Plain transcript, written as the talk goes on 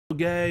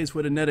Guys,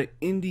 with another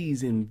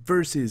indies and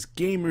versus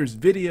gamers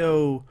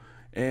video,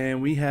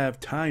 and we have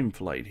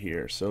Timeflight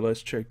here, so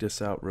let's check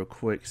this out real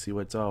quick, see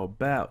what it's all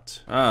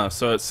about.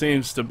 So it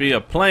seems to be a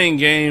playing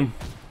game.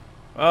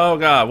 Oh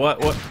god,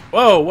 what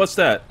whoa, what's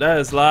that? That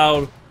is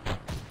loud.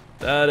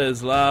 That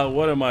is loud.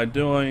 What am I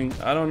doing?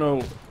 I don't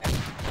know.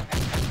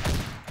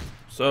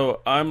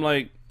 So I'm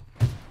like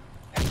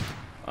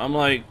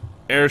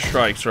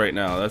airstrikes right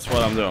now. That's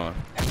what I'm doing.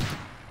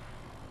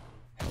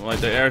 I'm like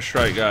the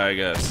airstrike guy, I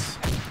guess.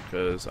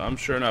 Because I'm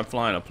sure not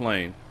flying a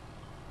plane.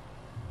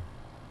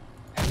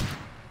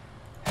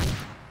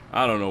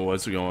 I don't know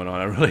what's going on.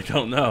 I really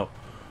don't know.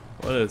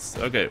 What is...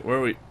 Okay, where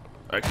are we...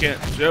 I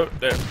can't shoot.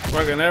 They're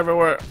fucking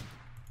everywhere.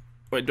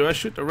 Wait, do I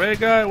shoot the red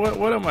guy?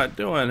 What am I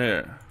doing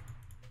here?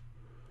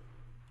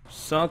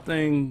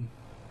 Something...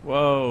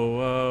 Whoa,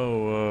 whoa,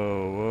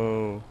 whoa,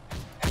 whoa.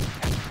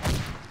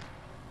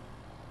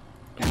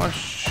 Am I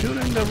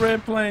shooting the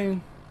red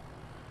plane?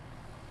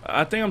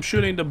 I think I'm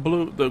shooting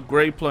the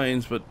gray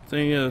planes, but the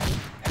thing is...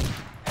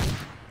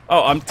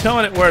 Oh, I'm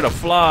telling it where to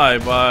fly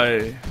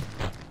by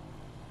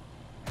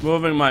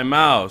moving my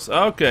mouse.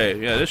 Okay,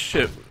 yeah, this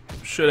shit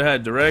should have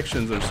had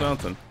directions or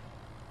something.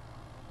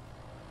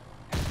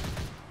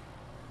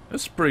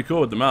 This is pretty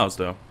cool with the mouse,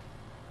 though.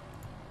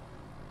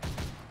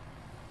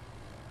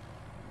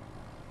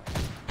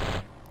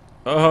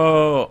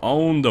 Oh,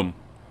 owned them.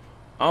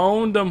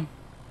 Owned them.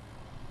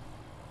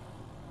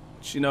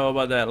 What you know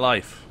about that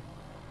life?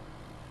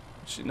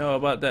 What you know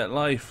about that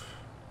life?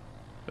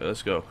 Okay,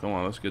 let's go. Come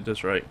on, let's get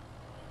this right.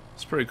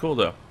 It's pretty cool,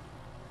 though.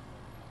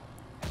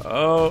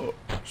 Oh,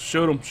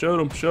 shoot him, shoot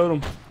him, shoot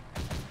him.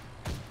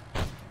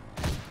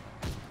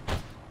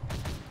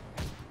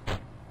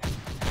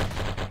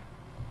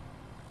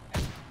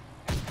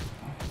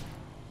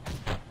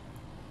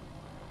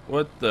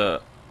 What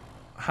the...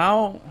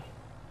 How...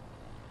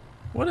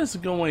 What is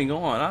going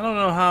on? I don't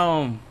know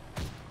how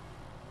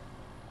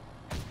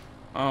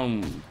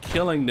I'm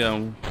killing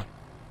them.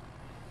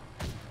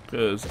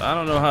 Because I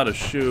don't know how to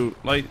shoot.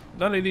 Like,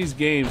 none of these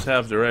games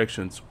have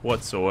directions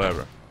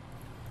whatsoever.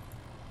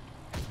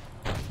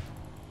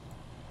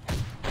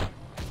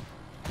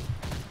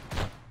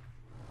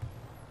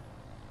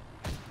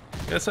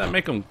 Guess that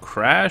make them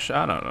crash?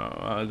 I don't know.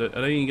 I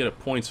didn't even get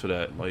points for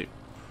that. Like,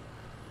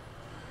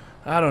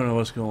 I don't know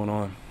what's going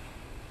on.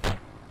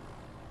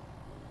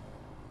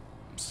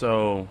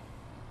 So,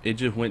 it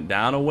just went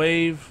down a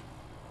wave.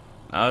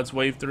 Now it's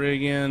wave 3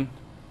 again.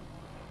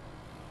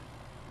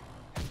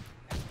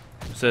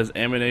 It says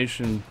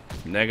ammunition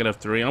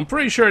 -3. I'm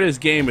pretty sure this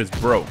game is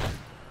broke.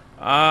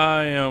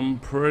 I am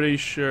pretty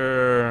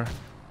sure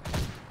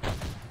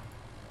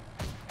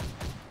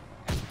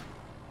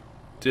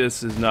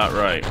this is not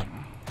right.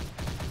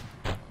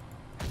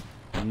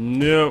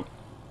 Nope.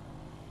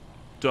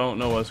 Don't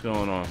know what's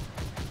going on.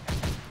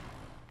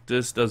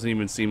 This doesn't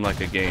even seem like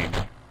a game.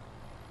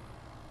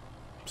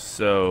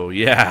 So,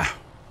 yeah.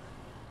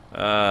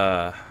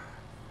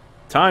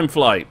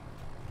 Timeflight.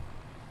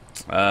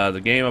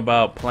 The game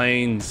about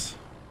planes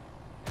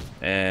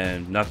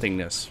and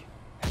nothingness.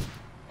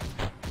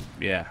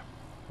 Yeah.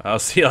 I'll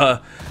see you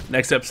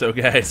next episode,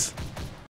 guys.